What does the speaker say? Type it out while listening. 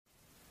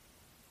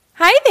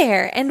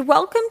there, and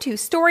welcome to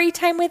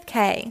Storytime with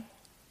Kay.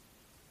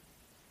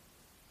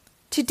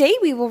 Today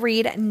we will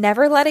read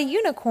Never Let a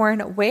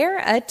Unicorn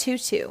Wear a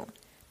Tutu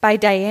by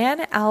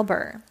Diane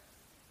Alber.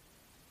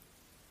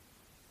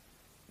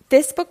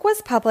 This book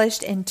was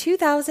published in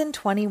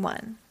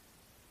 2021.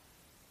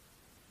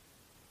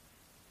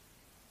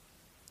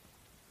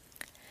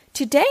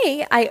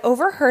 Today I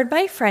overheard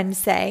my friend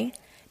say,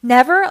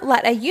 "Never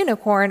let a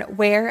unicorn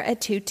wear a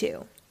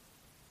tutu."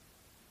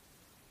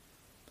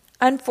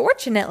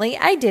 Unfortunately,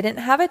 I didn't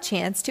have a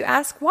chance to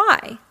ask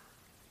why.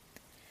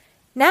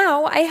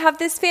 Now I have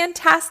this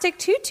fantastic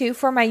tutu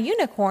for my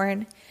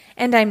unicorn,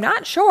 and I'm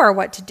not sure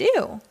what to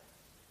do.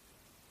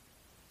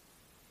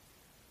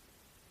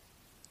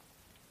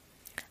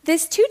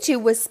 This tutu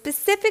was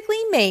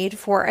specifically made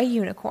for a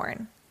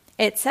unicorn.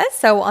 It says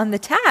so on the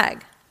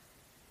tag.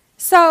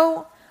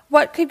 So,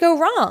 what could go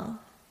wrong?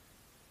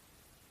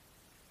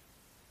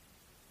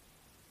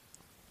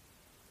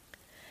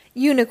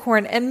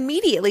 Unicorn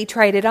immediately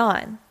tried it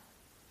on.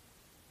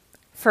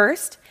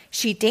 First,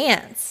 she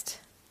danced.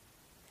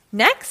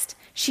 Next,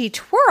 she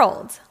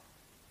twirled.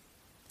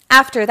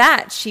 After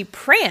that, she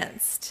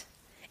pranced.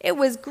 It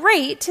was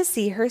great to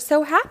see her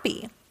so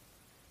happy.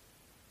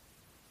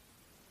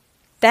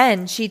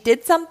 Then she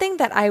did something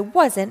that I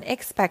wasn't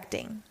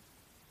expecting.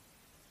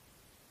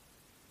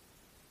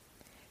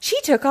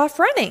 She took off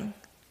running.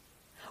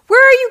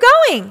 "Where are you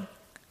going?"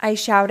 I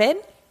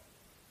shouted.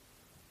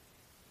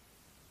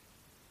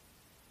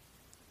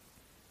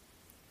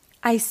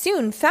 I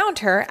soon found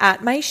her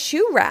at my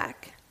shoe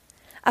rack.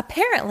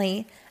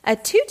 Apparently, a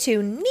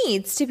tutu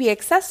needs to be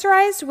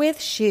accessorized with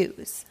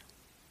shoes.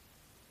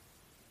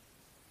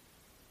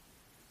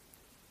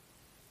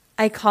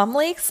 I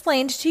calmly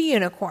explained to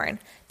Unicorn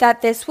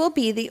that this will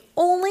be the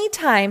only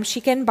time she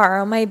can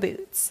borrow my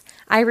boots.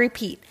 I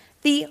repeat,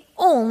 the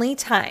only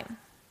time.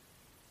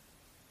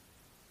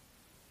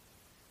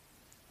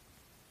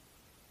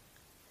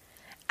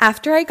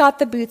 After I got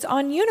the boots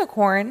on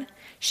Unicorn,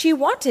 she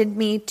wanted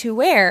me to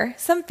wear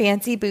some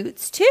fancy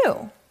boots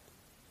too.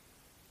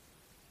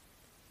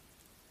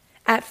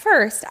 At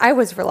first, I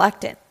was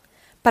reluctant,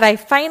 but I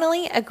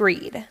finally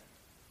agreed.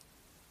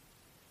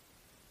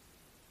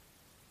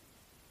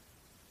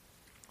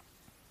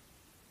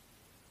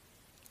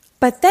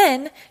 But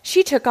then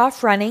she took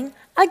off running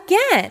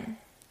again.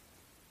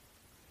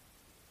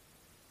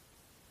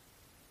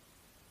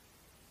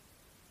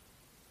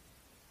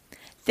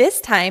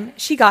 This time,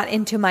 she got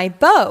into my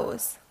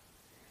bows.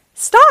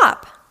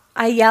 "Stop!"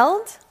 I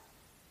yelled.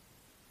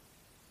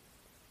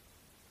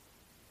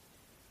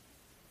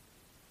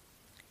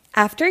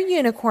 After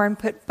Unicorn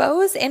put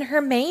bows in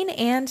her mane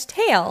and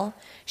tail,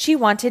 she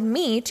wanted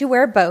me to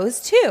wear bows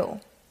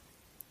too.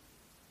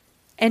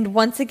 And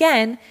once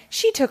again,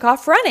 she took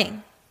off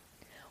running.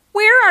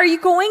 "Where are you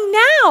going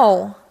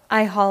now?"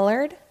 I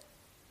hollered.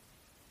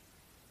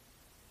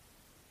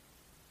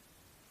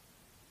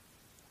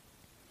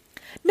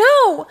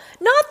 "No,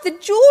 not the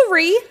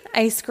jewelry,"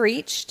 I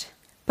screeched.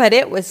 But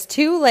it was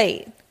too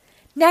late.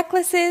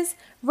 Necklaces,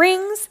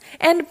 rings,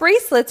 and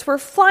bracelets were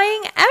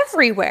flying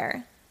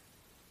everywhere.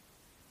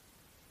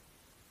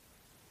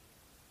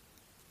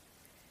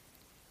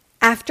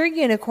 After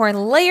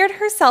Unicorn layered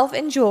herself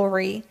in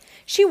jewelry,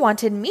 she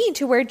wanted me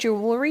to wear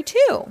jewelry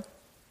too.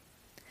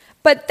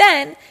 But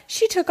then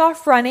she took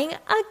off running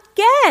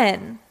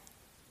again.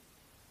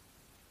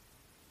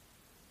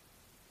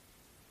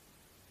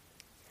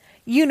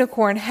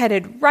 Unicorn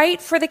headed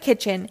right for the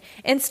kitchen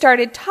and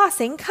started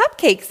tossing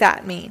cupcakes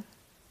at me.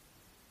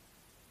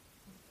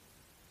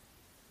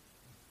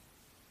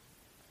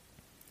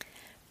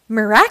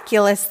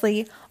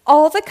 Miraculously,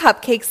 all the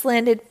cupcakes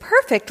landed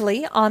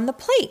perfectly on the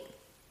plate.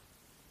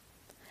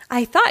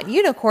 I thought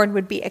Unicorn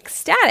would be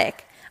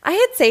ecstatic. I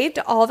had saved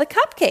all the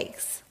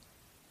cupcakes.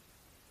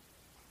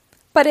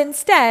 But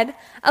instead,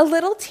 a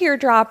little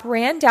teardrop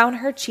ran down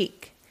her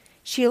cheek.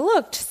 She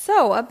looked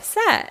so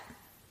upset.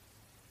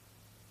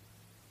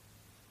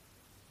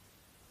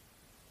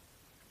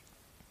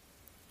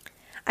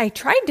 I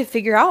tried to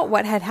figure out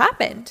what had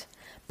happened,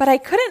 but I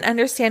couldn't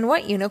understand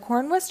what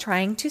Unicorn was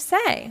trying to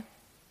say.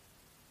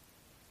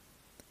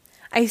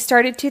 I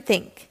started to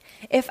think,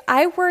 if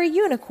I were a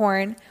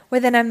unicorn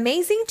with an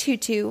amazing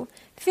tutu,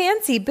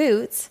 fancy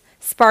boots,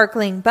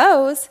 sparkling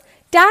bows,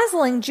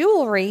 dazzling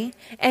jewelry,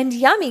 and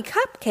yummy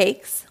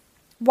cupcakes,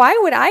 why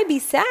would I be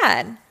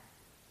sad?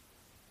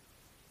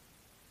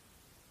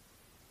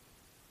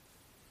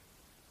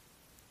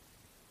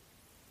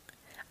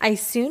 I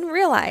soon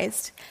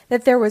realized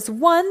that there was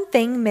one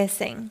thing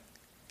missing.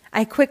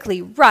 I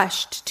quickly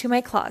rushed to my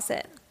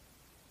closet.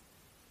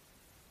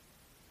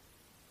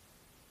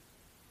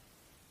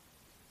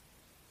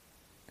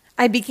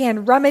 I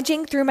began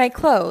rummaging through my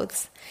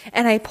clothes,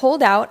 and I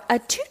pulled out a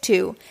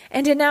tutu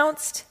and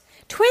announced,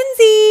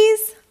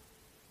 "Twinsies!"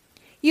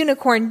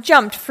 Unicorn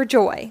jumped for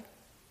joy.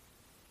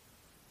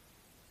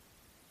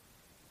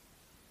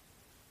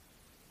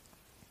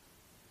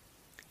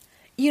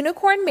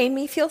 Unicorn made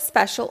me feel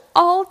special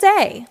all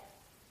day.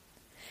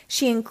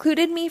 She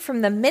included me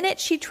from the minute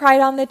she tried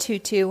on the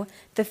tutu,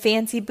 the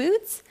fancy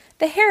boots,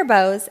 the hair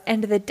bows,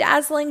 and the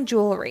dazzling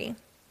jewelry.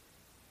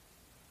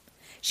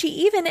 She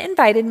even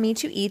invited me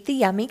to eat the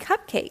yummy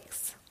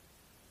cupcakes.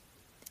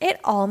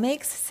 It all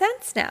makes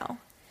sense now.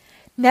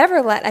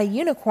 Never let a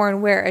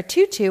unicorn wear a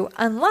tutu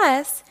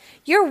unless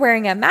you're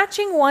wearing a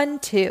matching one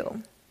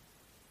too.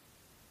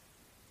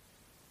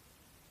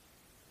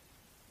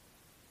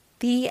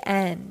 The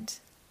end.